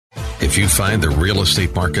If you find the real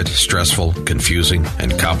estate market stressful, confusing,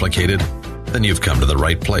 and complicated, then you've come to the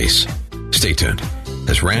right place. Stay tuned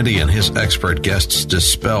as Randy and his expert guests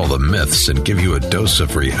dispel the myths and give you a dose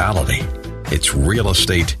of reality. It's Real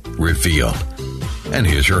Estate Revealed. And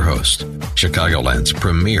here's your host, Chicagoland's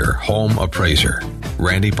premier home appraiser,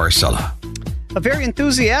 Randy Barcella. A very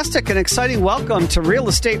enthusiastic and exciting welcome to Real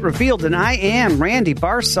Estate Revealed, and I am Randy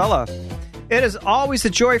Barcella. It is always a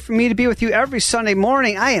joy for me to be with you every Sunday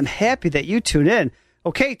morning. I am happy that you tune in.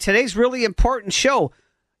 Okay, today's really important show.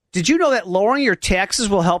 Did you know that lowering your taxes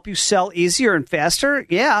will help you sell easier and faster?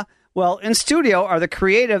 Yeah. Well, in studio are the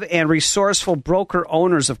creative and resourceful broker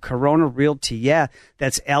owners of Corona Realty. Yeah,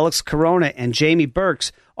 that's Alex Corona and Jamie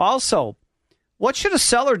Burks. Also, what should a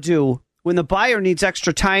seller do when the buyer needs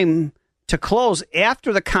extra time to close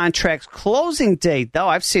after the contract's closing date? Though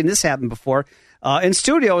I've seen this happen before. In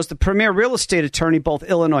studio is the premier real estate attorney, both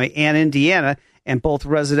Illinois and Indiana, and both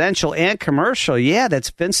residential and commercial. Yeah, that's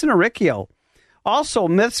Vincent Arricchio. Also,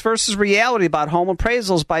 myths versus reality about home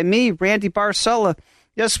appraisals by me, Randy Barcella.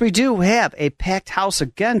 Yes, we do have a packed house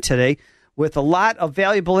again today with a lot of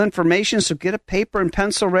valuable information, so get a paper and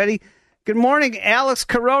pencil ready. Good morning, Alex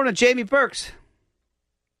Corona, Jamie Burks.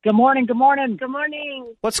 Good morning, good morning. Good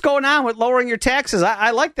morning. What's going on with lowering your taxes? I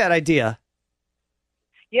like that idea.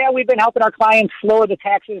 Yeah, we've been helping our clients lower the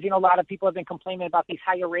taxes. You know, a lot of people have been complaining about these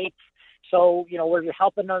higher rates. So, you know, we're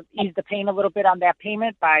helping them ease the pain a little bit on that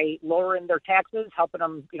payment by lowering their taxes, helping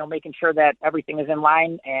them, you know, making sure that everything is in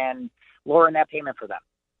line and lowering that payment for them.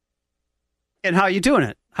 And how are you doing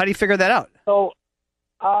it? How do you figure that out? So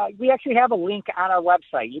we actually have a link on our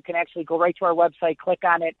website. You can actually go right to our website, click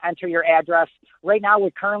on it, enter your address. Right now,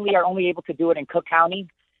 we currently are only able to do it in Cook County,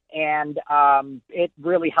 and it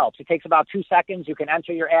really helps. It takes about 2 seconds. You can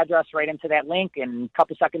enter your address right into that link, and a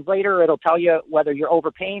couple seconds later, it'll tell you whether you're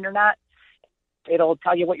overpaying or not. It'll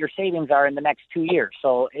tell you what your savings are in the next 2 years.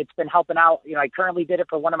 So it's been helping out. You know, I currently did it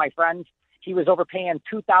for one of my friends. He was overpaying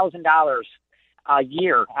 $2,000 a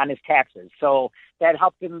year on his taxes. So that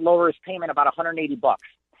helped him lower his payment about $180.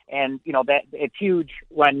 And, you know, that it's huge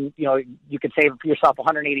when, you know, you could save yourself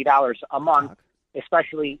 $180 a month,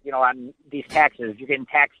 especially, you know, on these taxes. You're getting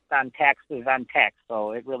taxed on taxes on tax.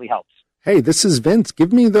 So it really helps. Hey, this is Vince.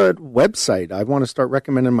 Give me the website. I want to start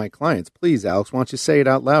recommending my clients. Please, Alex, why don't you say it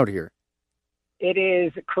out loud here? It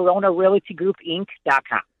is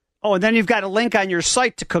coronarealtygroupinc.com. Oh, and then you've got a link on your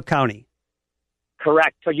site to Cook County.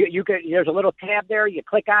 Correct. So you could, there's a little tab there. You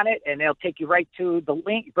click on it, and it'll take you right to the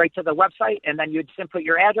link, right to the website, and then you just input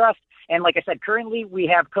your address. And like I said, currently we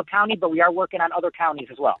have Cook County, but we are working on other counties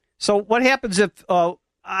as well. So what happens if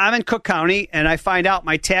I'm in Cook County and I find out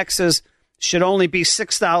my taxes should only be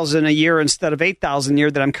 $6,000 a year instead of $8,000 a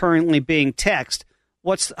year that I'm currently being taxed?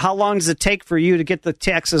 How long does it take for you to get the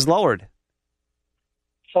taxes lowered?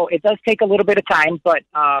 So it does take a little bit of time, but,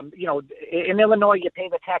 you know, in Illinois, you pay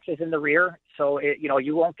the taxes in the rear. So, you know,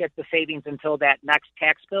 you won't get the savings until that next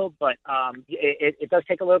tax bill. But it does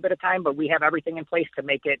take a little bit of time, but we have everything in place to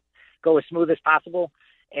make it go as smooth as possible.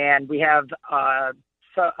 And we have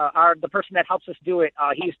the person that helps us do it,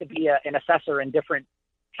 he used to be an assessor in different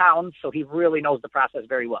towns, so he really knows the process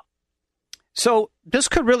very well. So this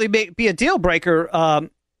could really be a deal breaker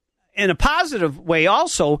in a positive way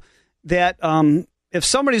also, that if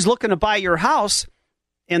somebody's looking to buy your house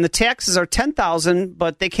and the taxes are $10,000,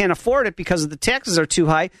 but they can't afford it because the taxes are too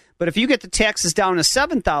high. But if you get the taxes down to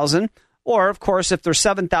 $7,000, or of course, if they're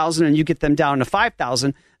 $7,000 and you get them down to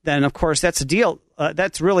 $5,000, then of course that's a deal.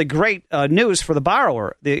 That's really great news for the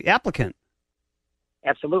borrower, the applicant.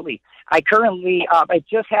 Absolutely. I currently, it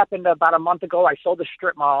just happened about a month ago. I sold a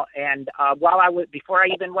strip mall, and before I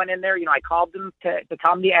even went in there, you know, I called them to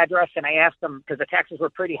tell them the address, and I asked them, because the taxes were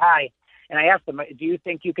pretty high. And I asked him, do you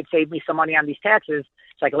think you could save me some money on these taxes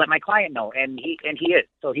so I can let my client know? And he is.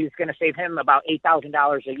 So he's going to save him about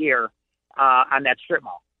 $8,000 a year on that strip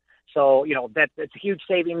mall. So, you know, it's a huge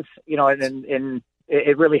savings, you know, and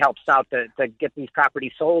it really helps out to get these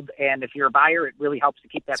properties sold. And if you're a buyer, it really helps to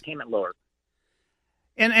keep that payment lower.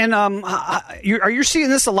 And are you seeing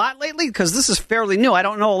this a lot lately? Because this is fairly new. I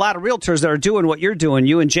don't know a lot of realtors that are doing what you're doing,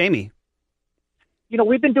 you and Jamie. You know,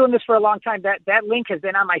 we've been doing this for a long time. That link has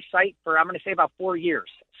been on my site for, I'm going to say, about 4 years.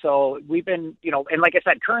 So we've been, you know, and like I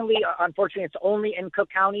said, currently, unfortunately, it's only in Cook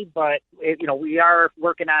County, but, you know, we are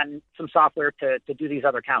working on some software to do these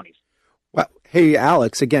other counties. Well, hey,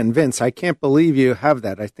 Alex, again, Vince, I can't believe you have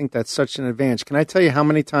that. I think that's such an advantage. Can I tell you how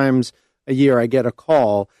many times a year I get a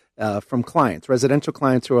call from clients, residential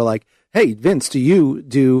clients who are like, hey, Vince, do you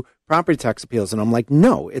do property tax appeals? And I'm like,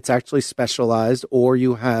 no, it's actually specialized, or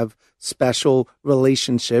you have special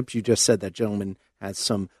relationships. You just said that gentleman has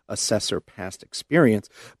some assessor past experience.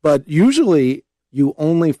 But usually you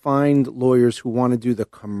only find lawyers who want to do the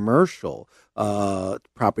commercial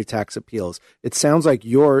property tax appeals. It sounds like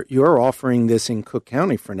you're offering this in Cook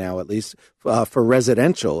County for now, at least for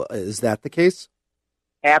residential. Is that the case?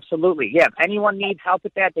 Absolutely. Yeah. If anyone needs help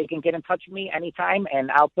with that, they can get in touch with me anytime,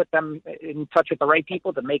 and I'll put them in touch with the right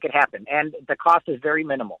people to make it happen. And the cost is very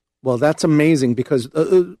minimal. Well, that's amazing because,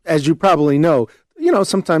 as you probably know,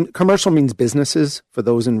 sometimes commercial means businesses for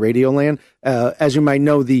those in radio land. As you might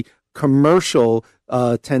know, the commercial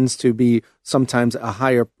tends to be sometimes a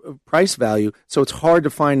higher price value. So it's hard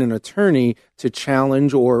to find an attorney to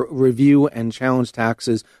challenge or review and challenge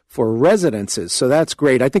taxes for residences. So that's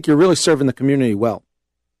great. I think you're really serving the community well.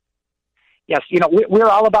 Yes, we're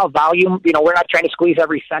all about volume. We're not trying to squeeze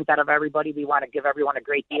every cent out of everybody. We want to give everyone a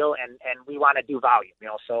great deal, and we want to do volume.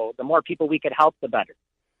 So the more people we could help, the better.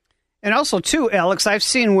 And also, too, Alex, I've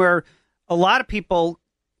seen where a lot of people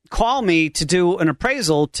call me to do an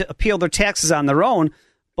appraisal to appeal their taxes on their own,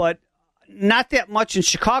 but not that much in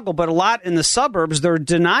Chicago, but a lot in the suburbs, they're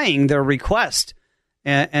denying their request.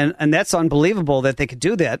 And that's unbelievable that they could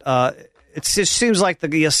do that. It just seems like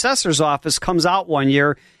the assessor's office comes out one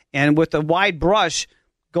year and with a wide brush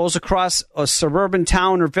goes across a suburban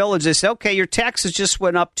town or village. They say, okay, your taxes just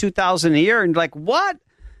went up $2,000 a year. And like, what?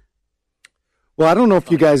 Well, I don't know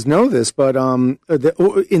if you guys know this, but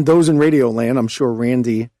in those in radio land, I'm sure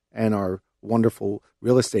Randy and our wonderful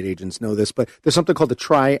real estate agents know this, but there's something called the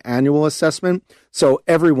tri-annual assessment. So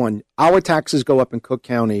our taxes go up in Cook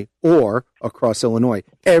County or across Illinois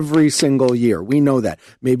every single year. We know that.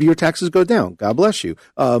 Maybe your taxes go down. God bless you.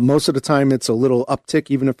 Most of the time it's a little uptick,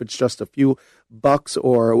 even if it's just a few bucks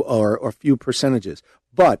or a few percentages.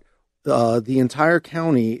 But the entire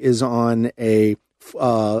county is on a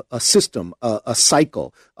system, a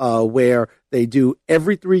cycle, where they do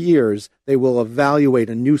every 3 years, they will evaluate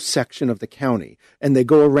a new section of the county. And they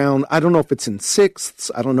go around, I don't know if it's in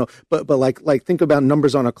sixths, I don't know, but like think about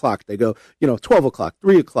numbers on a clock. They go, 12 o'clock,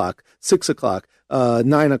 3 o'clock, 6 o'clock,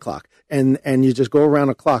 9 o'clock. And you just go around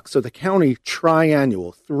a clock. So the county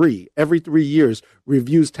triannual, every 3 years,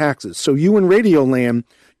 reviews taxes. So you in Radio Land,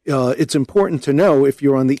 it's important to know if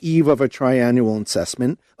you're on the eve of a triannual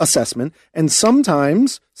assessment, and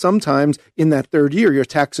sometimes in that third year, your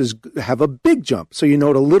taxes have a big jump. So a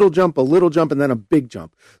little jump, and then a big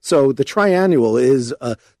jump. So the triannual is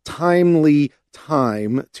a timely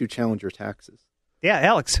time to challenge your taxes. Yeah,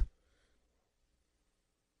 Alex.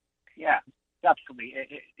 Yeah, definitely.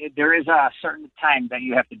 There is a certain time that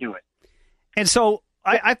you have to do it. And so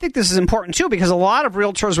I think this is important, too, because a lot of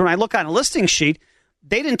realtors, when I look on a listing sheet,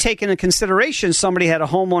 they didn't take into consideration somebody had a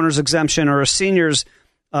homeowner's exemption or a senior's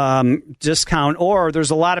discount, or there's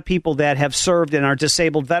a lot of people that have served and are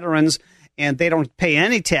disabled veterans and they don't pay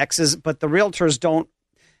any taxes, but the realtors don't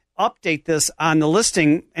update this on the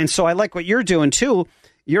listing. And so I like what you're doing, too.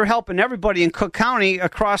 You're helping everybody in Cook County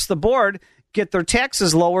across the board get their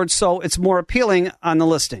taxes lowered so it's more appealing on the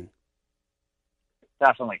listing.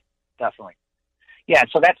 Definitely. Yeah,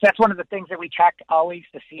 so that's one of the things that we check always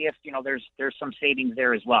to see if there's some savings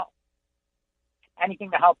there as well.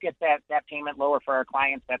 Anything to help get that payment lower for our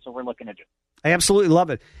clients, that's what we're looking to do. I absolutely love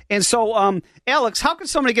it. And so, Alex, how can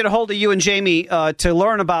somebody get a hold of you and Jamie to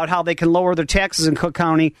learn about how they can lower their taxes in Cook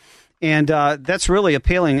County? And that's really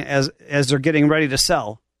appealing as they're getting ready to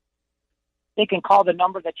sell. They can call the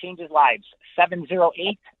number that changes lives,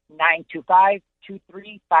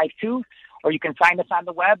 708-925-2352. Or you can find us on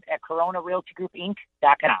the web at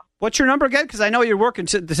coronarealtygroupinc.com. What's your number again? Because I know you're working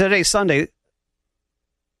today, Sunday.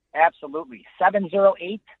 Absolutely.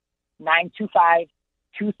 708-925-2352.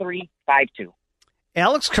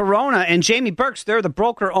 Alex Corona and Jamie Burks, they're the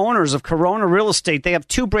broker owners of Corona Real Estate. They have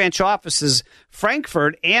 2 branch offices,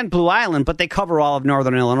 Frankfort and Blue Island, but they cover all of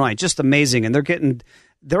Northern Illinois. Just amazing. And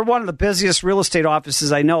they're one of the busiest real estate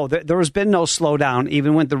offices I know. There has been no slowdown,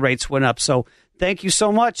 even when the rates went up. So thank you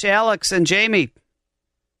so much, Alex and Jamie.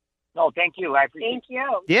 No, thank you. I appreciate it. Thank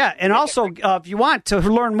you. Yeah, and also, if you want to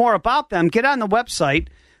learn more about them, get on the website,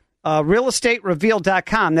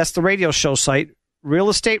 realestaterevealed.com. That's the radio show site,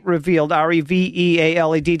 realestaterevealed,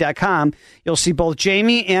 REVEALED.com. You'll see both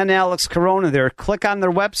Jamie and Alex Corona there. Click on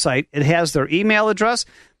their website. It has their email address.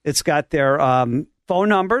 It's got their phone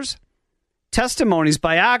numbers, testimonies,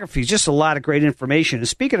 biographies, just a lot of great information. And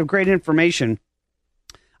speaking of great information,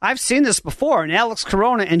 I've seen this before, and Alex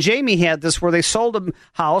Corona and Jamie had this where they sold a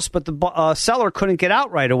house, but the seller couldn't get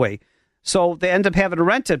out right away. So they end up having to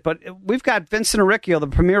rent it. But we've got Vincent Arricchio, the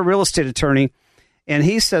premier real estate attorney, and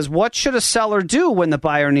he says, what should a seller do when the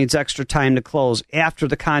buyer needs extra time to close after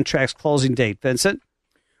the contract's closing date, Vincent?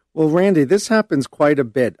 Well, Randy, this happens quite a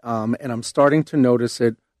bit, and I'm starting to notice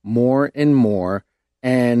it more and more.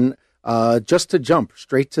 And just to jump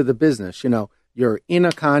straight to the business, you're in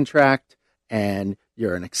a contract and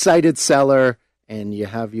you're an excited seller and you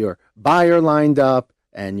have your buyer lined up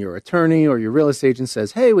and your attorney or your real estate agent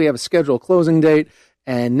says, hey, we have a scheduled closing date.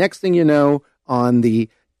 And next thing you know, on the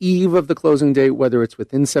eve of the closing date, whether it's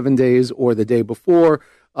within 7 days or the day before,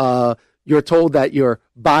 you're told that your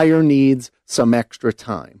buyer needs some extra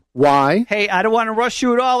time. Why? Hey, I don't want to rush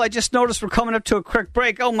you at all. I just noticed we're coming up to a quick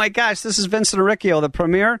break. Oh, my gosh. This is Vincent Arricchio, the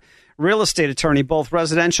premier real estate attorney, both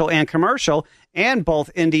residential and commercial, and both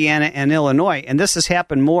Indiana and Illinois. And this has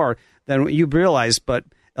happened more than you realize. But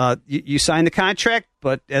you sign the contract,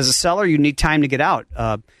 but as a seller, you need time to get out.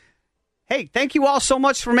 Hey, thank you all so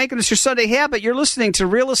much for making this your Sunday habit. You're listening to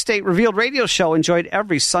Real Estate Revealed radio show, enjoyed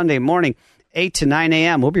every Sunday morning, 8 to 9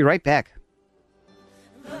 a.m. We'll be right back.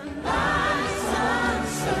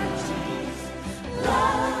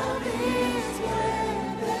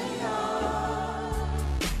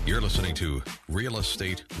 You're listening to Real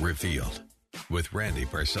Estate Revealed with Randy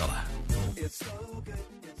Barcella. It's so good.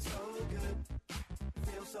 It's so good.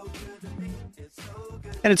 Feels so good to me. It's so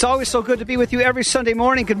good. And it's always so good to be with you every Sunday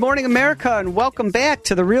morning. Good morning, America, and welcome back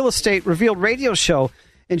to the Real Estate Revealed radio show.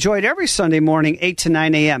 Enjoyed every Sunday morning, 8 to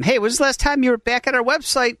 9 a.m. Hey, when's the last time you were back at our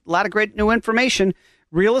website? A lot of great new information.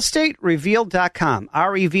 realestaterevealed.com.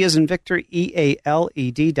 R-E-V as in Victor,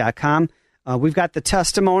 E-A-L-E-D.com. We've got the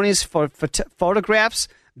testimonies for photographs,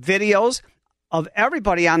 videos of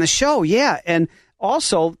everybody on the show. Yeah. And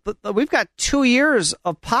also, we've got 2 years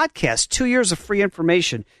of podcasts, 2 years of free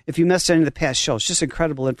information. If you missed any of the past shows, just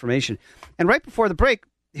incredible information. And right before the break,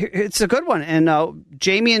 it's a good one. And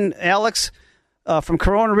Jamie and Alex from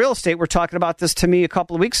Corona Real Estate were talking about this to me a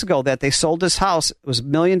couple of weeks ago, that they sold this house. It was $1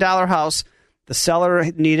 million house. The seller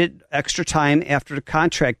needed extra time after the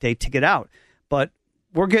contract date to get out. But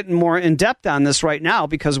we're getting more in-depth on this right now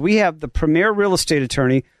because we have the premier real estate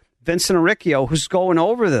attorney, Vincent Arricchio, who's going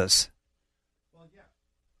over this.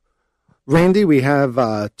 Randy, we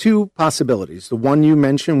have two possibilities. The one you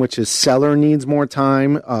mentioned, which is seller needs more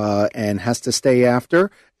time and has to stay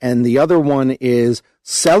after. And the other one is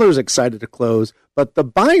seller's excited to close, but the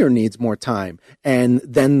buyer needs more time. And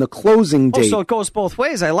then the closing date. Oh, so it goes both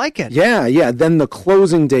ways. I like it. Yeah. Then the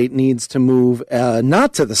closing date needs to move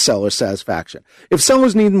not to the seller's satisfaction. If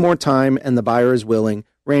sellers need more time and the buyer is willing,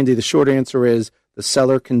 Randy, the short answer is the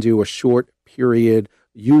seller can do a short period.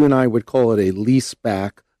 You and I would call it a lease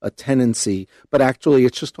back, a tenancy, but actually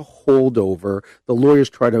it's just a holdover. The lawyers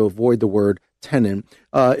try to avoid the word tenant.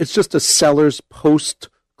 It's just a seller's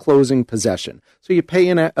post-closing possession. So you pay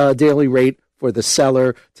a daily rate for the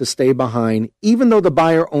seller to stay behind, even though the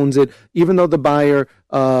buyer owns it, even though the buyer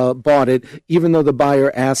bought it, even though the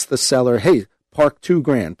buyer asked the seller, hey, park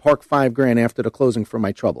 $2,000, park $5,000 after the closing for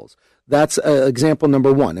my troubles. That's example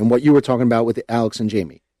number one, and what you were talking about with Alex and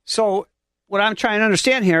Jamie. So what I'm trying to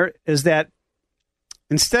understand here is that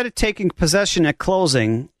instead of taking possession at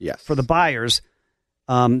closing for the buyers,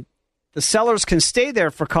 the sellers can stay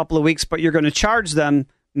there for a couple of weeks, but you're going to charge them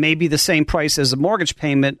maybe the same price as a mortgage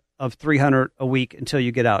payment of $300 a week until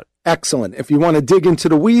you get out. Excellent. If you want to dig into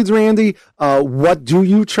the weeds, Randy, what do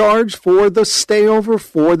you charge for the stayover,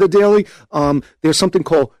 for the daily? There's something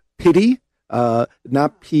called PITY.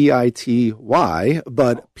 Not P-I-T-Y,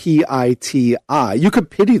 but P-I-T-I. You could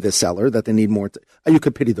pity the seller that they need more. You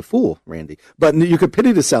could pity the fool, Randy, but you could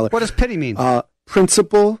pity the seller. What does pity mean?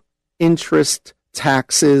 Principal, interest,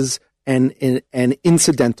 taxes, and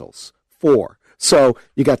incidentals. 4. So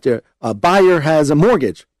you got the buyer has a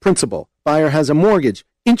mortgage, principal. Buyer has a mortgage,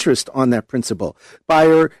 interest on that principal.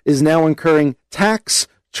 Buyer is now incurring tax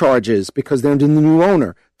charges because they're the new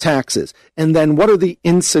owner. Taxes. And then what are the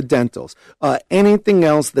incidentals? Anything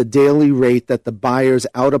else, the daily rate that the buyer's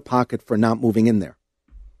out of pocket for not moving in there.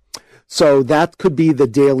 So that could be the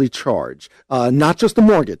daily charge, not just the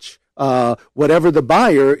mortgage, whatever the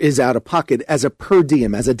buyer is out of pocket as a per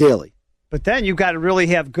diem, as a daily. But then you've got to really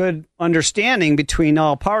have good understanding between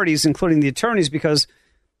all parties, including the attorneys, because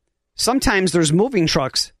sometimes there's moving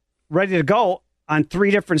trucks ready to go on 3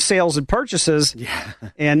 different sales and purchases,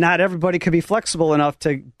 and not everybody could be flexible enough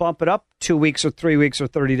to bump it up 2 weeks or 3 weeks or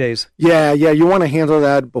 30 days. Yeah, you want to handle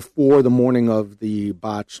that before the morning of the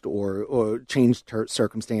botched or changed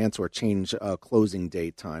circumstance or change closing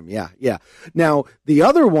date time. Yeah. Now, the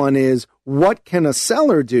other one is, what can a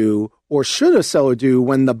seller do or should a seller do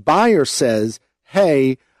when the buyer says,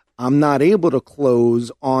 hey, I'm not able to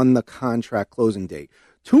close on the contract closing date?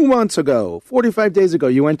 2 months ago, 45 days ago,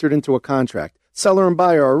 you entered into a contract. Seller and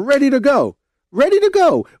buyer are ready to go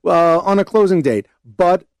on a closing date.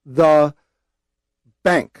 But the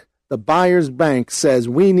bank, the buyer's bank says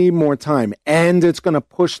we need more time, and it's going to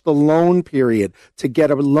push the loan period to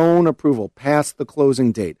get a loan approval past the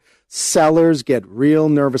closing date. Sellers get real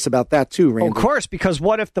nervous about that too, Randy. Of course, because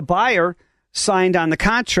what if the buyer signed on the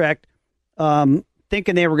contract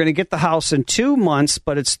thinking they were going to get the house in 2 months,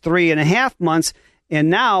 but it's 3.5 months, and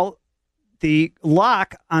now the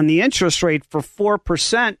lock on the interest rate for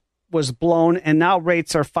 4% was blown, and now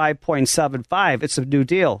rates are 5.75. It's a new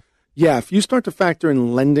deal. Yeah, if you start to factor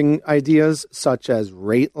in lending ideas such as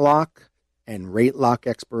rate lock and rate lock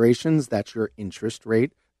expirations, that's your interest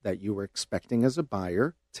rate that you were expecting as a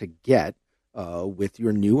buyer to get with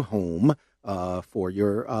your new home for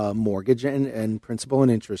your mortgage and principal and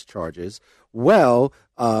interest charges. Well,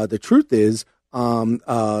 the truth is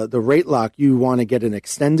the rate lock, you want to get an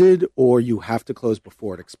extended or you have to close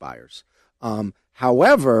before it expires.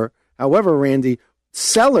 However, Randy,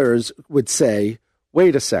 sellers would say,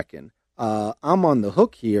 wait a second, I'm on the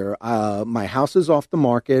hook here. My house is off the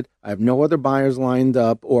market. I have no other buyers lined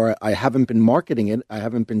up, or I haven't been marketing it. I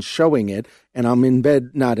haven't been showing it, and I'm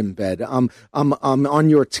not in bed. I'm on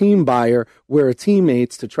your team, buyer. We're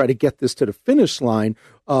teammates to try to get this to the finish line.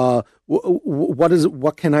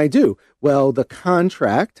 What can I do? Well, the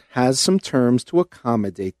contract has some terms to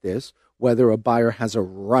accommodate this, whether a buyer has a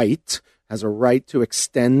right to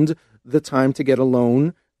extend the time to get a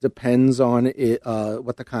loan. Depends on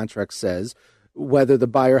what the contract says. Whether the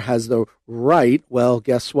buyer has the right, well,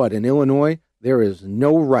 guess what? In Illinois, there is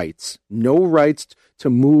no rights to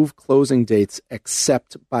move closing dates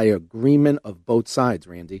except by agreement of both sides,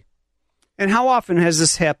 Randy. And how often has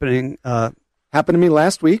this happening? Happened to me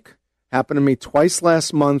last week. Happened to me twice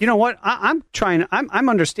last month. You know what? I'm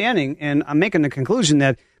understanding, and I'm making the conclusion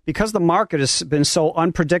that because the market has been so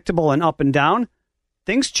unpredictable and up and down,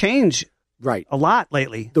 things change. Right. A lot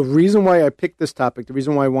lately. The reason why I picked this topic, the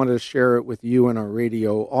reason why I wanted to share it with you and our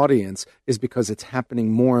radio audience is because it's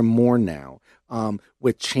happening more and more now.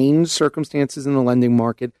 With changed circumstances in the lending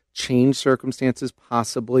market, changed circumstances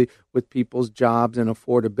possibly with people's jobs and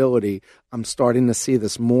affordability, I'm starting to see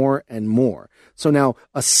this more and more. So now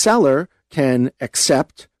a seller can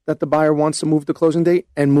accept that the buyer wants to move the closing date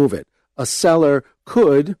and move it. A seller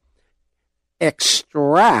could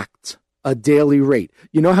extract a daily rate.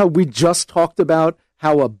 You know how we just talked about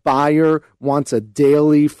how a buyer wants a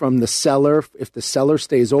daily from the seller if the seller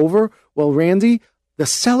stays over? Well, Randy, the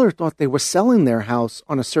seller thought they were selling their house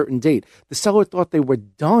on a certain date. The seller thought they were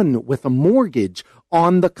done with a mortgage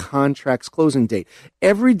on the contract's closing date.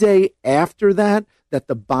 Every day after that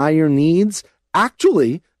the buyer needs,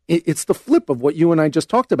 actually, it's the flip of what you and I just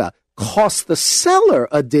talked about, costs the seller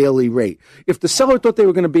a daily rate. If the seller thought they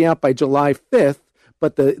were going to be out by July 5th,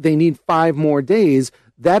 but they need 5 more days,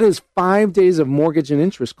 that is 5 days of mortgage and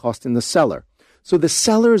interest costing the seller. So the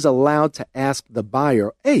seller is allowed to ask the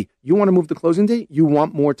buyer, hey, you want to move the closing date? You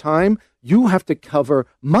want more time? You have to cover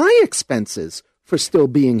my expenses for still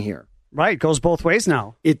being here. Right. Goes both ways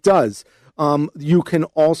now. It does. You can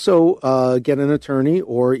also get an attorney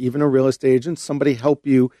or even a real estate agent, somebody help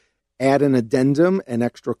you add an addendum, an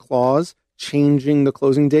extra clause, changing the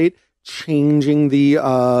closing date, changing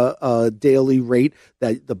the daily rate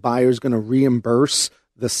that the buyer is going to reimburse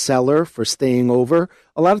the seller for staying over.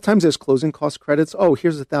 A lot of times there's closing cost credits. Oh,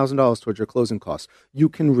 here's $1,000 towards your closing costs. You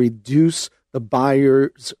can reduce the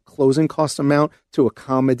buyer's closing cost amount to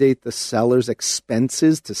accommodate the seller's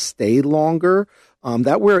expenses to stay longer.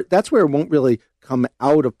 That's where it won't really come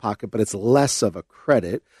out of pocket, but it's less of a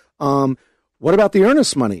credit. What about the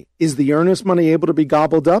earnest money? Is the earnest money able to be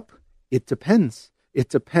gobbled up? It depends. It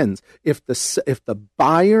depends. If the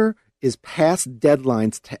buyer is past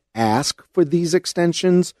deadlines to ask for these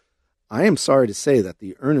extensions, I am sorry to say that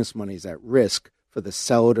the earnest money is at risk for the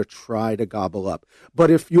seller to try to gobble up. But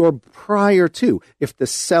if you're prior to, if the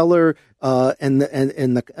seller and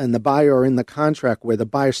the buyer are in the contract where the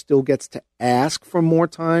buyer still gets to ask for more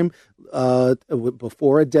time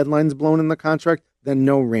before a deadline's blown in the contract, then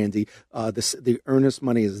no, Randy, the earnest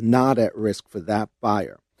money is not at risk for that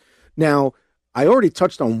buyer. Now, I already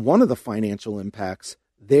touched on one of the financial impacts.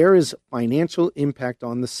 There is financial impact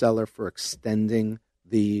on the seller for extending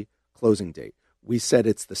the closing date. We said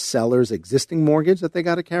it's the seller's existing mortgage that they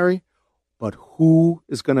got to carry, but who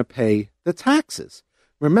is going to pay the taxes?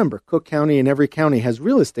 Remember, Cook County and every county has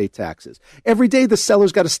real estate taxes. Every day the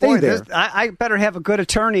seller's got to stay there. I better have a good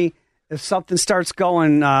attorney if something starts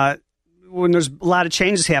going when there's a lot of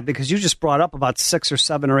changes happening, because you just brought up about 6 or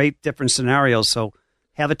 7 or 8 different scenarios. So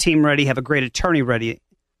have a team ready, have a great attorney ready.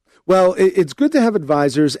 Well, it's good to have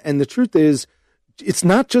advisors, and the truth is, it's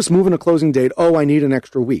not just moving a closing date, oh, I need an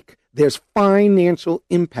extra week. there's financial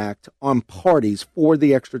impact on parties for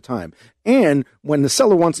the extra time. And when the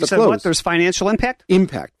seller wants to close... What? There's financial impact?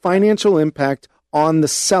 Financial impact on the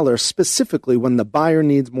seller, specifically when the buyer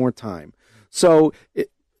needs more time. So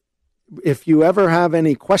if you ever have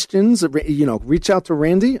any questions, reach out to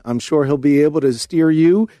Randy. I'm sure he'll be able to steer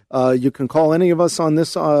you. You can call any of us on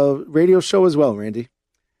this radio show as well, Randy.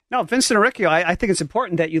 No, Vincent Arricchio, I think it's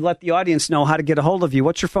important that you let the audience know how to get a hold of you.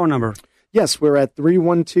 What's your phone number? Yes, we're at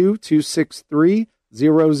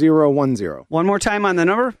 312-263-0010. One more time on the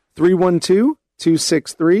number?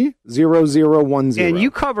 312-263-0010. And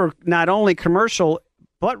you cover not only commercial,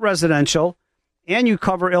 but residential, and you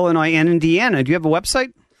cover Illinois and Indiana. Do you have a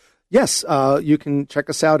website? Yes, you can check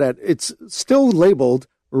us out it's still labeled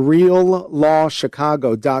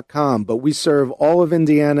reallawchicago.com, but we serve all of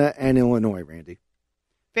Indiana and Illinois, Randy.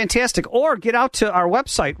 Fantastic. Or get out to our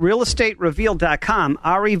website, realestaterevealed.com,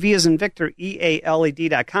 R-E-V as in Victor,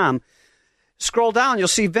 E-A-L-E-D.com. Scroll down, you'll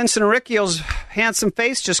see Vincent Arricchio's handsome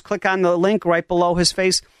face. Just click on the link right below his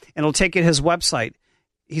face, and it'll take you to his website.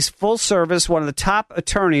 He's full service, one of the top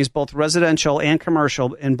attorneys, both residential and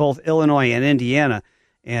commercial, in both Illinois and Indiana.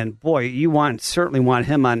 And, boy, you certainly want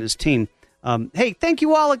him on his team. Hey, thank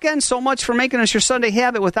you all again so much for making us your Sunday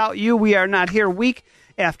habit. Without you, we are not here week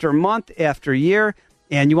after month after year.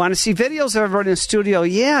 And you want to see videos of everyone in the studio?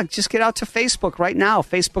 Yeah, just get out to Facebook right now.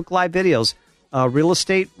 Facebook Live videos, Real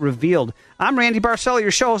Estate Revealed. I'm Randy Barcella,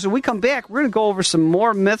 your show host. When we come back, we're going to go over some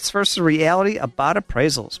more myths versus reality about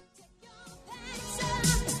appraisals.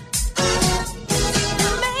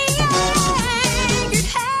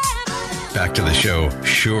 Back to the show,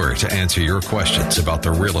 sure to answer your questions about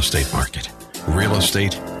the real estate market. Real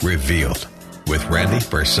Estate Revealed with Randy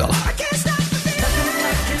Barcella.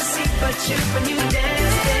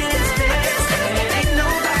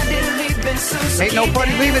 Ain't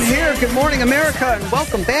nobody leaving here. Good morning, America, and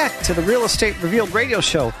welcome back to the Real Estate Revealed radio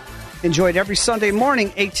show. Enjoyed every Sunday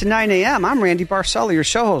morning, 8 to 9 a.m. I'm Randy Barcella, your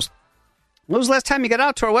show host. When was the last time you got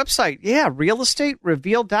out to our website? Yeah,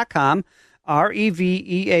 realestaterevealed.com,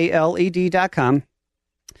 REVEALED.com.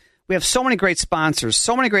 We have so many great sponsors,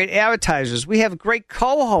 so many great advertisers. We have great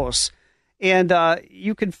co-hosts. And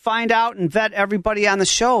you can find out and vet everybody on the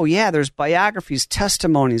show. Yeah, there's biographies,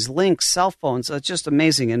 testimonies, links, cell phones. It's just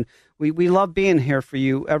amazing. And we love being here for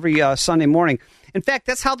you every Sunday morning. In fact,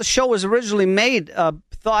 that's how the show was originally made,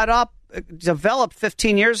 thought up, developed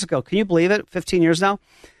 15 years ago. Can you believe it? 15 years now?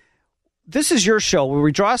 This is your show where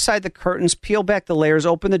we draw aside the curtains, peel back the layers,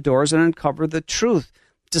 open the doors, and uncover the truth,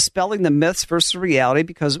 dispelling the myths versus reality,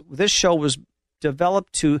 because this show was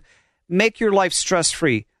developed to make your life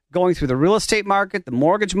stress-free. Going through the real estate market, the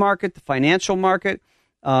mortgage market, the financial market,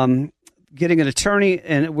 getting an attorney,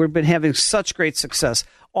 and we've been having such great success.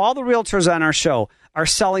 All the realtors on our show are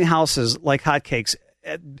selling houses like hotcakes.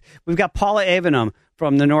 We've got Paula Avenham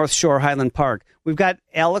from the North Shore Highland Park. We've got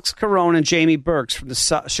Alex Carone and Jamie Burks from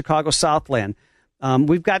the Chicago Southland.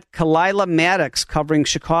 We've got Kalila Maddox covering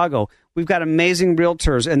Chicago. We've got amazing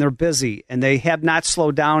realtors, and they're busy, and they have not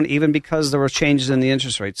slowed down even because there were changes in the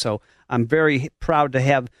interest rate. So I'm very proud to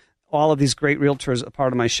have all of these great realtors a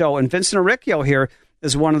part of my show. And Vincent Arricchio here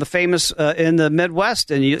is one of the famous in the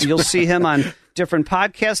Midwest, and you'll see him on different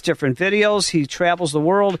podcasts, different videos. He travels the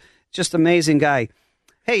world. Just amazing guy.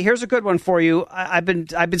 Hey, here's a good one for you. I've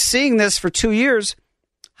been seeing this for 2 years.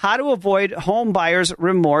 How to avoid home buyer's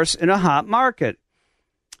remorse in a hot market.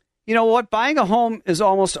 You know what? Buying a home is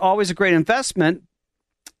almost always a great investment,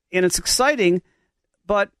 and it's exciting,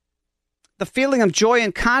 but the feeling of joy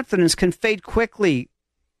and confidence can fade quickly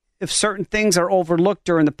if certain things are overlooked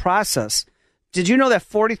during the process. Did you know that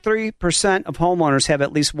 43% of homeowners have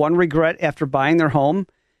at least one regret after buying their home?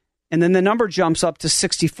 And then the number jumps up to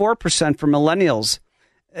 64% for millennials.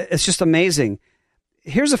 It's just amazing.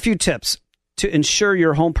 Here's a few tips to ensure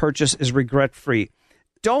your home purchase is regret-free.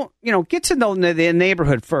 Don't, get to know the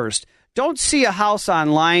neighborhood first. Don't see a house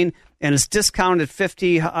online and it's discounted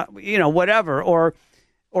 50, whatever, or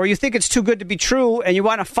you think it's too good to be true and you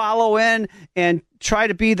want to follow in and try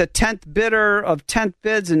to be the 10th bidder of 10th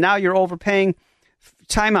bids and now you're overpaying.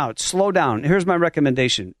 Time out. Slow down. Here's my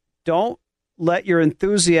recommendation. Don't let your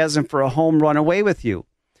enthusiasm for a home run away with you.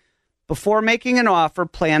 Before making an offer,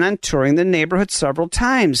 plan on touring the neighborhood several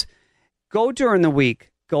times. Go during the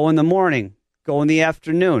week. Go in the morning. Go in the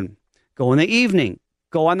afternoon. Go in the evening.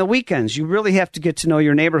 Go on the weekends. You really have to get to know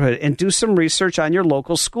your neighborhood and do some research on your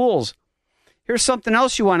local schools. Here's something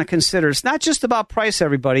else you want to consider. It's not just about price,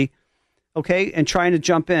 everybody, okay, and trying to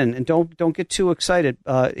jump in. And don't get too excited.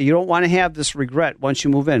 You don't want to have this regret once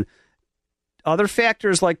you move in. Other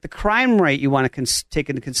factors like the crime rate you want to take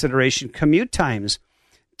into consideration, commute times,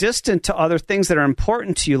 distant to other things that are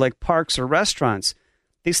important to you, like parks or restaurants.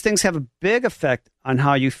 These things have a big effect on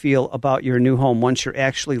how you feel about your new home once you're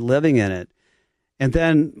actually living in it. And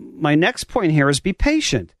then my next point here is be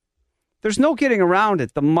patient. There's no getting around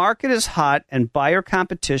it. The market is hot and buyer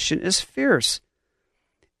competition is fierce.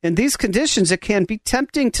 In these conditions, it can be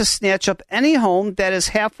tempting to snatch up any home that is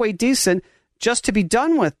halfway decent just to be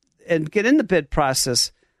done with and get in the bid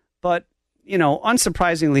process. But,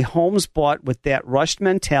 unsurprisingly, homes bought with that rushed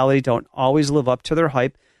mentality don't always live up to their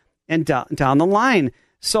hype and down the line.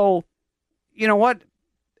 So, you know what?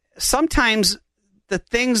 Sometimes the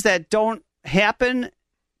things that don't happen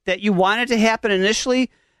that you wanted to happen initially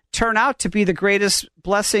turn out to be the greatest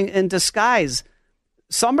blessing in disguise.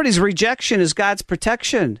 Somebody's rejection is God's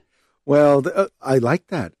protection. Well, I like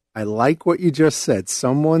that. I like what you just said.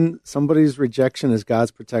 Somebody's rejection is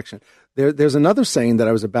God's protection. There's another saying that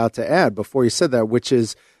I was about to add before you said that, which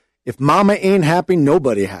is, if mama ain't happy,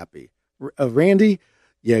 nobody happy. Randy,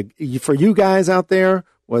 for you guys out there,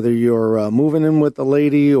 whether you're moving in with a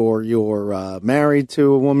lady or you're married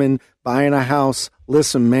to a woman, buying a house,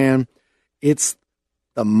 listen, man, it's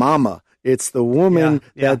the mama. It's the woman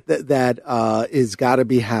that is got to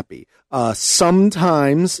be happy.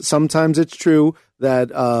 Sometimes it's true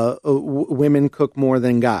that women cook more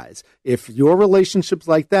than guys. If your relationship's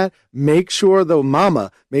like that, make sure the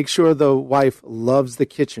wife loves the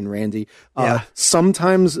kitchen, Randy.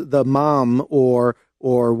 Sometimes the mom or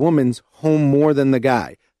woman's home more than the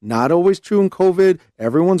guy. Not always true in COVID.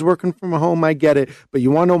 Everyone's working from home. I get it. But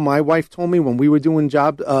you want to know, my wife told me when we were doing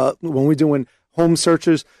home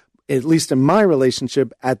searches, at least in my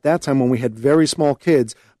relationship at that time when we had very small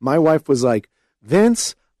kids, my wife was like,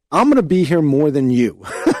 Vince, I'm going to be here more than you.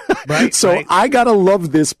 Right. So I got to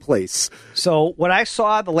love this place. So what I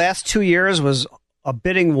saw the last 2 years was a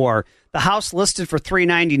bidding war. The house listed for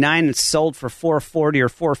 $399 and sold for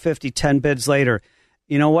 $440 or $450 10 bids later.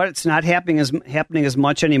 You know what? It's not happening as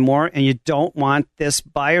much anymore, and you don't want this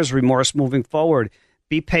buyer's remorse moving forward.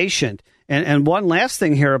 Be patient. And one last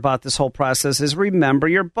thing here about this whole process is remember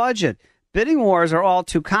your budget. Bidding wars are all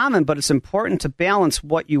too common, but it's important to balance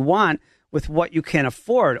what you want with what you can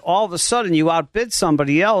afford. All of a sudden, you outbid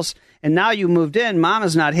somebody else, and now you moved in. Mom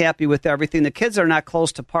is not happy with everything. The kids are not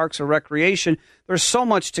close to parks or recreation. There's so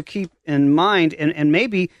much to keep in mind, and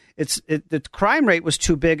maybe the crime rate was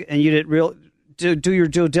too big, and you didn't do your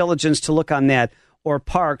due diligence to look on that, or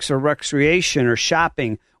parks or recreation or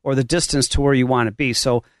shopping or the distance to where you want to be.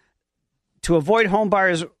 So to avoid home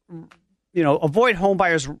buyers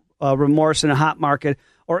remorse in a hot market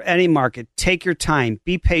or any market, take your time,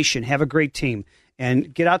 be patient, have a great team,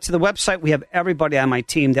 and get out to the website. We have everybody on my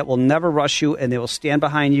team that will never rush you, and they will stand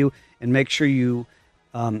behind you and make sure you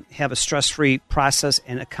have a stress-free process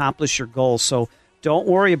and accomplish your goals. So don't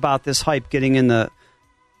worry about this hype getting in the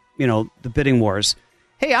bidding wars.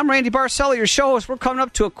 Hey, I'm Randy Barcella, your show host. We're coming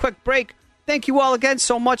up to a quick break. Thank you all again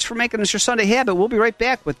so much for making this your Sunday habit. We'll be right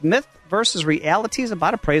back with myth versus realities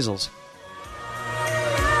about appraisals.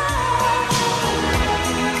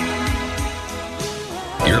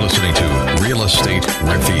 You're listening to Real Estate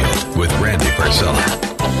Revealed with Randy Barcella.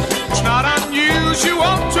 It's not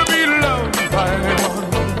unusual to be loved by anyone.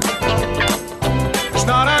 It's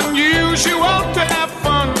not unusual to have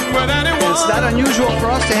fun with anyone. It's not unusual for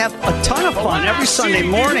us to have a ton of fun every Sunday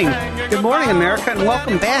morning. Good morning, America, and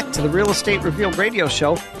welcome back to the Real Estate Revealed radio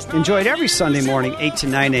show. Enjoyed every Sunday morning, 8 to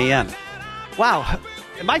 9 a.m. Wow,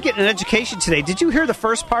 am I getting an education today? Did you hear the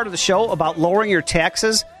first part of the show about lowering your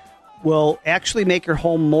taxes will actually make your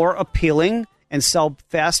home more appealing and sell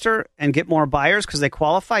faster and get more buyers because they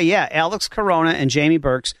qualify? Yeah, Alex Corona and Jamie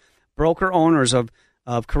Burks, broker owners of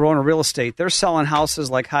Corona Real Estate, they're selling houses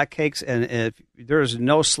like hotcakes, and there's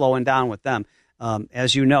no slowing down with them,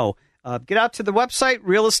 as you know. Get out to the website,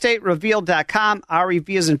 realestaterevealed.com,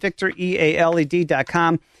 R-E-V as in Victor,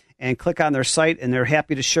 E-A-L-E-D.com, and click on their site, and they're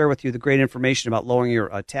happy to share with you the great information about lowering your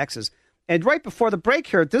taxes. And right before the break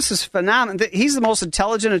here, this is phenomenal. He's the most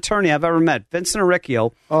intelligent attorney I've ever met, Vincent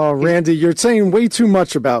Arricchio. Oh, Randy, you're saying way too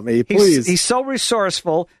much about me. Please. He's so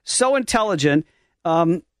resourceful, so intelligent.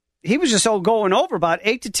 He was just going over about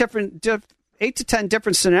 8 to 10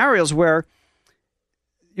 different scenarios where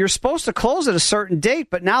you're supposed to close at a certain date,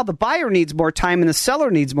 but now the buyer needs more time and the seller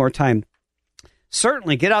needs more time.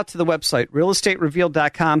 Certainly, get out to the website,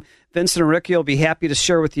 realestaterevealed.com. Vincent Arricchio will be happy to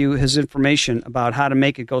share with you his information about how to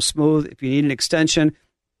make it go smooth. If you need an extension,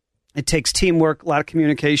 it takes teamwork, a lot of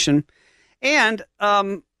communication. And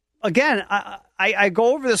again, I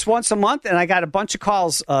go over this once a month, and I got a bunch of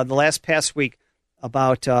calls the past week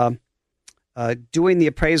about doing the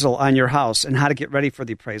appraisal on your house and how to get ready for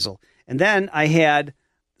the appraisal. And then I had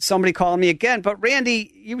somebody calling me again, but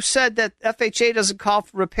Randy, you said that FHA doesn't call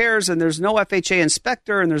for repairs and there's no FHA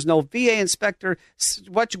inspector and there's no VA inspector.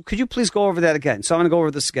 Could you please go over that again? So I'm going to go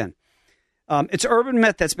over this again. It's an urban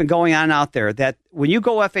myth that's been going on out there that when you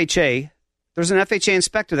go FHA, there's an FHA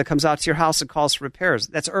inspector that comes out to your house and calls for repairs.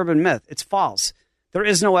 That's urban myth. It's false. There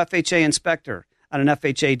is no FHA inspector on an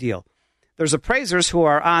FHA deal. There's appraisers who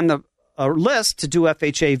are on the list to do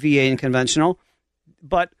FHA, VA, and conventional,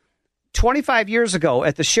 but 25 years ago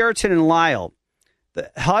at the Sheraton in Lisle,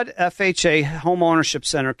 the HUD FHA Home Ownership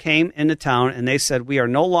Center came into town and they said, we are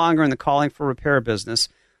no longer in the calling for repair business.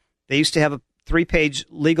 They used to have a 3-page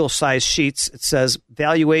legal size sheets. It says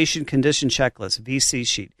valuation condition checklist, VC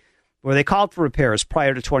sheet, where they called for repairs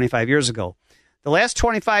prior to 25 years ago. The last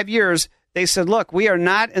 25 years, they said, look, we are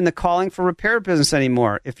not in the calling for repair business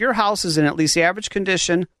anymore. If your house is in at least average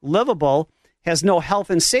condition, livable, has no health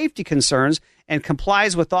and safety concerns, and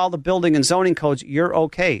complies with all the building and zoning codes, you're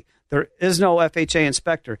okay. There is no FHA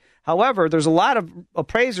inspector. However, there's a lot of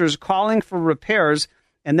appraisers calling for repairs,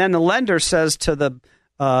 and then the lender says to the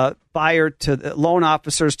buyer, to the loan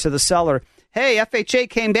officers, to the seller, hey, FHA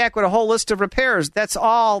came back with a whole list of repairs. That's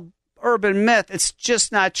all urban myth. It's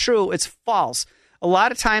just not true. It's false. A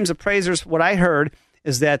lot of times appraisers, what I heard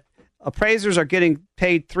is that appraisers are getting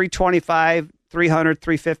paid $325, $300,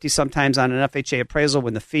 $350 sometimes on an FHA appraisal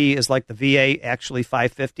when the fee is like the VA, actually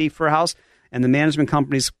 $550 for a house, and the management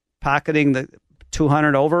company's pocketing the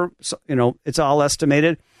 $200 over. So, it's all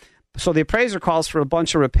estimated. So the appraiser calls for a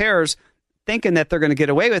bunch of repairs thinking that they're going to get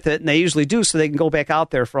away with it, and they usually do, so they can go back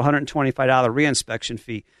out there for a $125 reinspection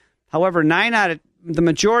fee. However, the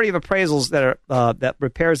majority of appraisals that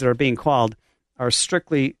repairs that are being called are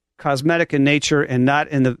strictly cosmetic in nature and not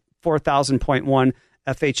in the 4000.1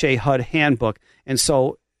 FHA HUD handbook. And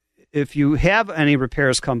so if you have any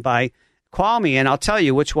repairs come by, call me and I'll tell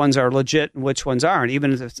you which ones are legit and which ones aren't,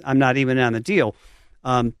 even if I'm not even on the deal.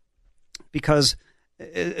 Because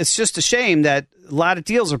it's just a shame that a lot of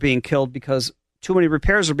deals are being killed because too many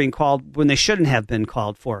repairs are being called when they shouldn't have been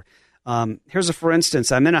called for. Here's for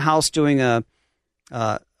instance, I'm in a house doing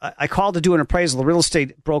I called to do an appraisal. The real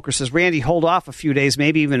estate broker says, Randy, hold off a few days,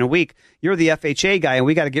 maybe even a week. You're the FHA guy, and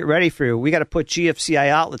we got to get ready for you. We got to put GFCI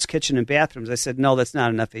outlets, kitchen, and bathrooms. I said, no, that's not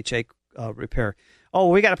an FHA repair. Oh,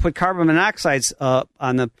 we got to put carbon monoxides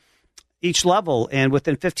on each level and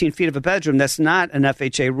within 15 feet of a bedroom. That's not an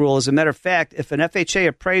FHA rule. As a matter of fact, if an FHA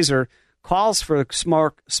appraiser calls for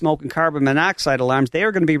smoke and carbon monoxide alarms, they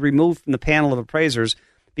are going to be removed from the panel of appraisers,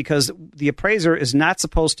 because the appraiser is not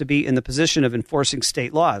supposed to be in the position of enforcing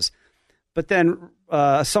state laws. But then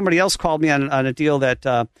somebody else called me on a deal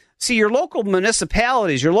that, your local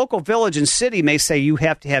municipalities, your local village and city may say you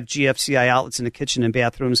have to have GFCI outlets in the kitchen and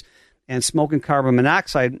bathrooms, and smoke and carbon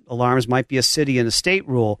monoxide alarms might be a city and a state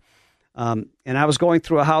rule. And I was going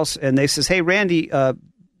through a house, and they says, hey, Randy, there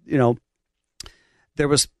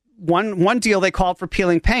was one deal they called for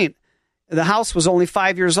peeling paint. The house was only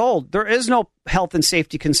 5 years old. There is no health and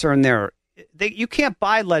safety concern there. You can't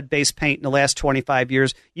buy lead-based paint in the last 25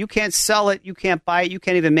 years. You can't sell it. You can't buy it. You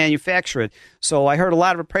can't even manufacture it. So I heard a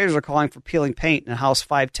lot of appraisers are calling for peeling paint in a house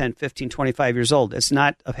 5, 10, 15, 25 years old. It's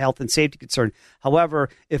not a health and safety concern. However,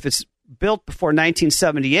 if it's built before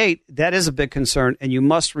 1978, that is a big concern, and you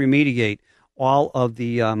must remediate all of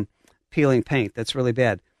the peeling paint. That's really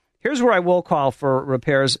bad. Here's where I will call for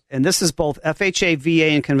repairs, and this is both FHA,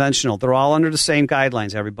 VA, and conventional. They're all under the same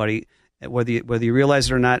guidelines, everybody, whether you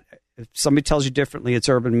realize it or not. If somebody tells you differently, it's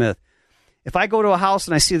urban myth. If I go to a house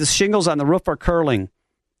and I see the shingles on the roof are curling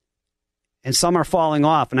and some are falling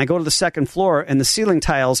off, and I go to the second floor and the ceiling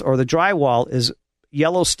tiles or the drywall is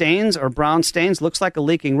yellow stains or brown stains, looks like a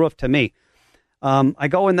leaking roof to me. I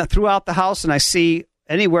go throughout the house and I see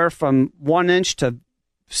anywhere from 1 inch to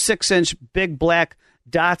 6 inch big black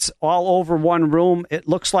dots all over one room. It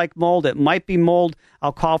looks like mold. It might be mold.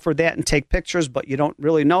 I'll call for that and take pictures, but you don't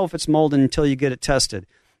really know if it's mold until you get it tested.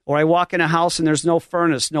 Or I walk in a house and there's no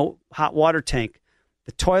furnace, no hot water tank.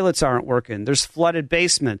 The toilets aren't working. There's flooded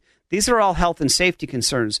basement. These are all health and safety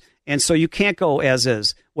concerns. And so you can't go as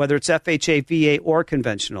is, whether it's FHA, VA, or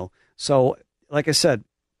conventional. So, like I said,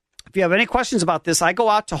 if you have any questions about this, I go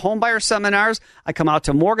out to homebuyer seminars. I come out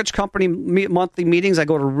to mortgage company monthly meetings. I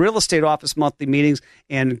go to real estate office monthly meetings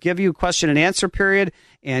and give you a question and answer period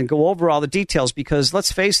and go over all the details, because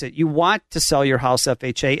let's face it, you want to sell your house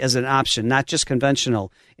FHA as an option, not just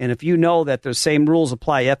conventional. And if you know that the same rules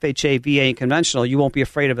apply FHA, VA, and conventional, you won't be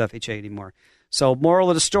afraid of FHA anymore. So moral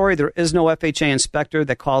of the story, there is no FHA inspector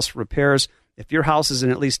that calls for repairs. If your house is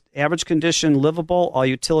in at least average condition, livable, all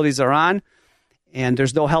utilities are on, and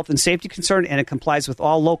there's no health and safety concern, and it complies with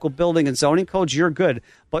all local building and zoning codes, you're good.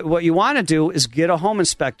 But what you want to do is get a home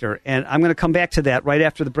inspector, and I'm going to come back to that right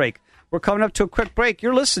after the break. We're coming up to a quick break.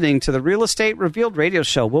 You're listening to the Real Estate Revealed radio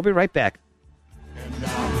show. We'll be right back.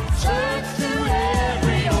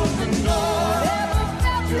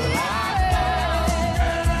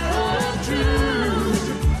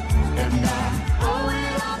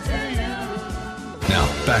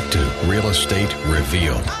 Now, back to Real Estate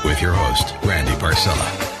Revealed with your host, Randy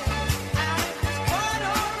Barcella.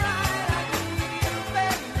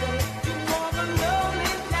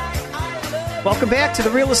 Welcome back to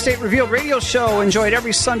the Real Estate Revealed radio show. Enjoyed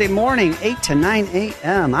every Sunday morning, 8 to 9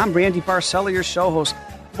 a.m. I'm Randy Barcella, your show host.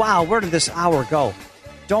 Wow, where did this hour go?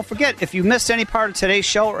 Don't forget, if you missed any part of today's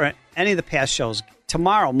show or any of the past shows,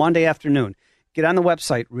 tomorrow, Monday afternoon, get on the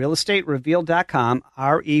website, realestaterevealed.com,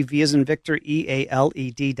 R-E-V as in Victor,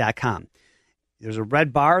 E-A-L-E-D.com. There's a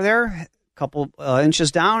red bar there, a couple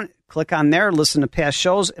inches down. Click on there, listen to past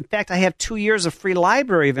shows. In fact, I have 2 years of free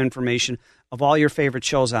library of information of all your favorite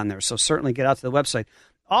shows on there, so certainly get out to the website.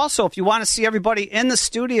 Also, if you want to see everybody in the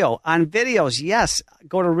studio on videos, yes,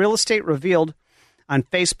 go to Real Estate Revealed on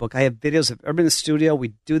Facebook. I have videos of everybody in the studio.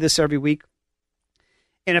 We do this every week.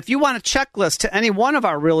 And if you want a checklist to any one of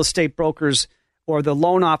our real estate brokers or the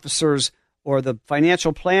loan officers or the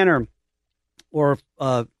financial planner or,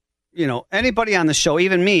 anybody on the show,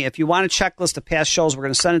 even me, if you want a checklist of past shows, we're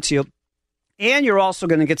going to send it to you. And you're also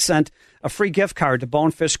going to get sent a free gift card to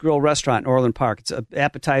Bonefish Grill Restaurant in Orland Park. It's an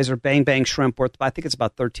appetizer, Bang Bang Shrimp, worth, I think it's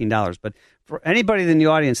about $13. But for anybody in the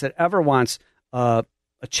audience that ever wants a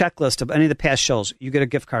checklist of any of the past shows, you get a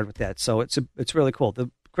gift card with that. So it's really cool.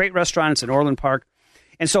 The great restaurant, it's in Orland Park.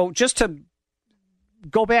 And so just to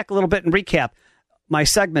go back a little bit and recap my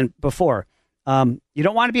segment before, you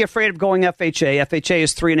don't want to be afraid of going FHA. FHA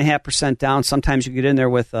is 3.5% down. Sometimes you get in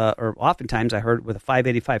there with, or oftentimes I heard, with a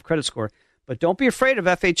 585 credit score. But don't be afraid of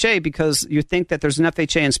FHA because you think that there's an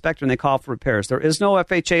FHA inspector and they call for repairs. There is no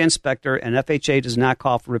FHA inspector, and FHA does not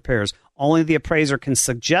call for repairs. Only the appraiser can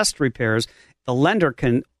suggest repairs. The lender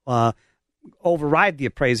can override the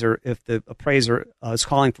appraiser if the appraiser is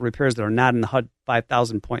calling for repairs that are not in the HUD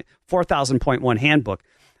 4,000.1 handbook.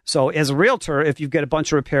 So as a realtor, if you get a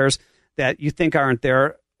bunch of repairs that you think aren't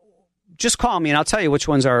there, just call me and I'll tell you which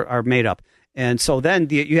ones are made up. And so then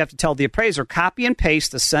you have to tell the appraiser, copy and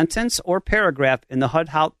paste the sentence or paragraph in the HUD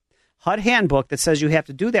handbook that says you have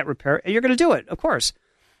to do that repair, and you're going to do it, of course.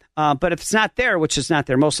 But if it's not there, which is not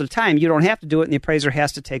there most of the time, you don't have to do it, and the appraiser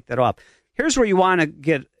has to take that off. Here's where you want to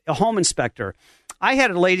get a home inspector. I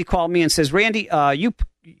had a lady call me and says, Randy, you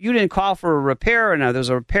didn't call for a repair, and there's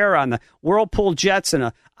a repair on the Whirlpool jets and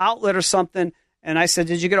an outlet or something. And I said,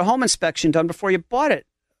 did you get a home inspection done before you bought it?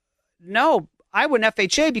 No, I went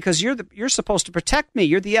FHA because you're supposed to protect me.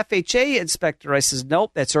 You're the FHA inspector. I says,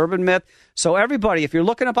 nope, that's urban myth. So everybody, if you're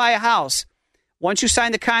looking to buy a house, once you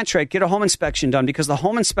sign the contract, get a home inspection done because the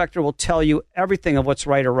home inspector will tell you everything of what's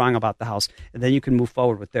right or wrong about the house, and then you can move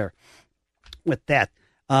forward with that.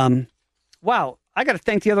 Wow, I got to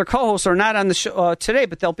thank the other co-hosts who are not on the show today,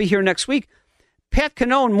 but they'll be here next week. Pat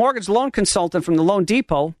Canone, mortgage loan consultant from the Loan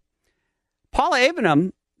Depot. Paula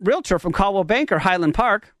Avenham, realtor from Caldwell Banker, Highland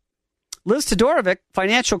Park. Liz Todorovic,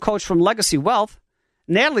 financial coach from Legacy Wealth.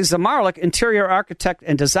 Natalie Zamarlik, interior architect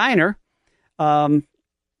and designer. David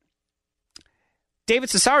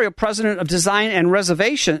Cesario, president of Design and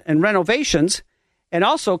Renovations. And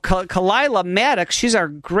also Kalila Maddox, she's our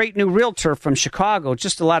great new realtor from Chicago.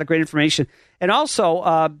 Just a lot of great information. And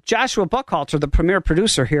also Joshua Buckhalter, the premier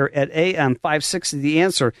producer here at AM 560, The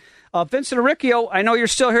Answer. Vincent Arricchio, I know you're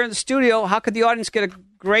still here in the studio. How could the audience get a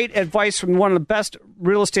great advice from one of the best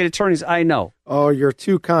real estate attorneys I know? Oh, you're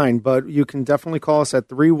too kind, but you can definitely call us at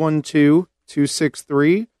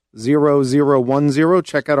 312-263-0010.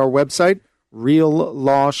 Check out our website,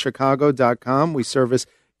 reallawchicago.com. We service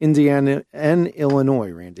Indiana and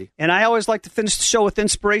Illinois, Randy. And I always like to finish the show with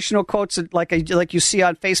inspirational quotes like you see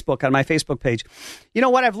on Facebook, on my Facebook page. You know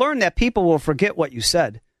what? I've learned that people will forget what you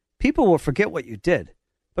said. People will forget what you did.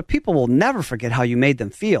 But people will never forget how you made them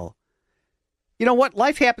feel. You know what?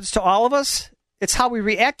 Life happens to all of us. It's how we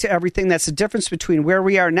react to everything that's the difference between where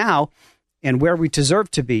we are now and where we deserve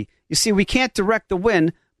to be. You see, we can't direct the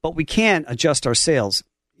wind, but we can adjust our sails.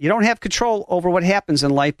 You don't have control over what happens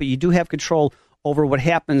in life, but you do have control over what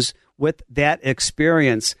happens with that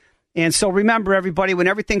experience. And so remember, everybody, when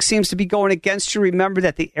everything seems to be going against you, remember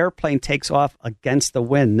that the airplane takes off against the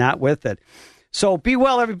wind, not with it. So be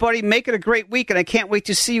well, everybody. Make it a great week, and I can't wait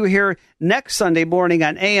to see you here next Sunday morning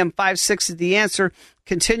on AM 560 The Answer.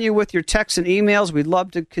 Continue with your texts and emails. We'd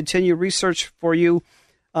love to continue research for you.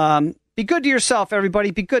 Be Be good to yourself,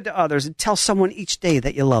 everybody. Be good to others, and tell someone each day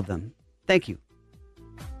that you love them. Thank you.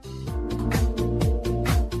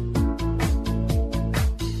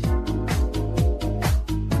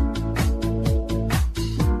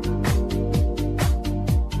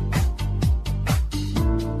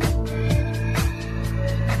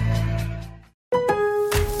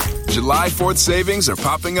 July 4th savings are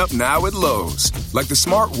popping up now at Lowe's, like the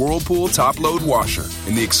smart Whirlpool top-load washer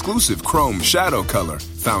in the exclusive chrome shadow color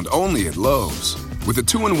found only at Lowe's. With a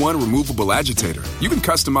 2-in-1 removable agitator, you can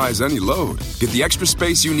customize any load, get the extra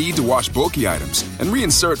space you need to wash bulky items, and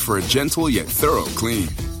reinsert for a gentle yet thorough clean.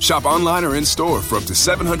 Shop online or in-store for up to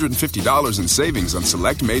 $750 in savings on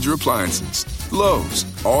select major appliances. Lowe's,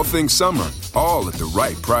 all things summer, all at the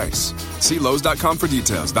right price. See Lowe's.com for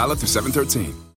details. Valid through 7/13.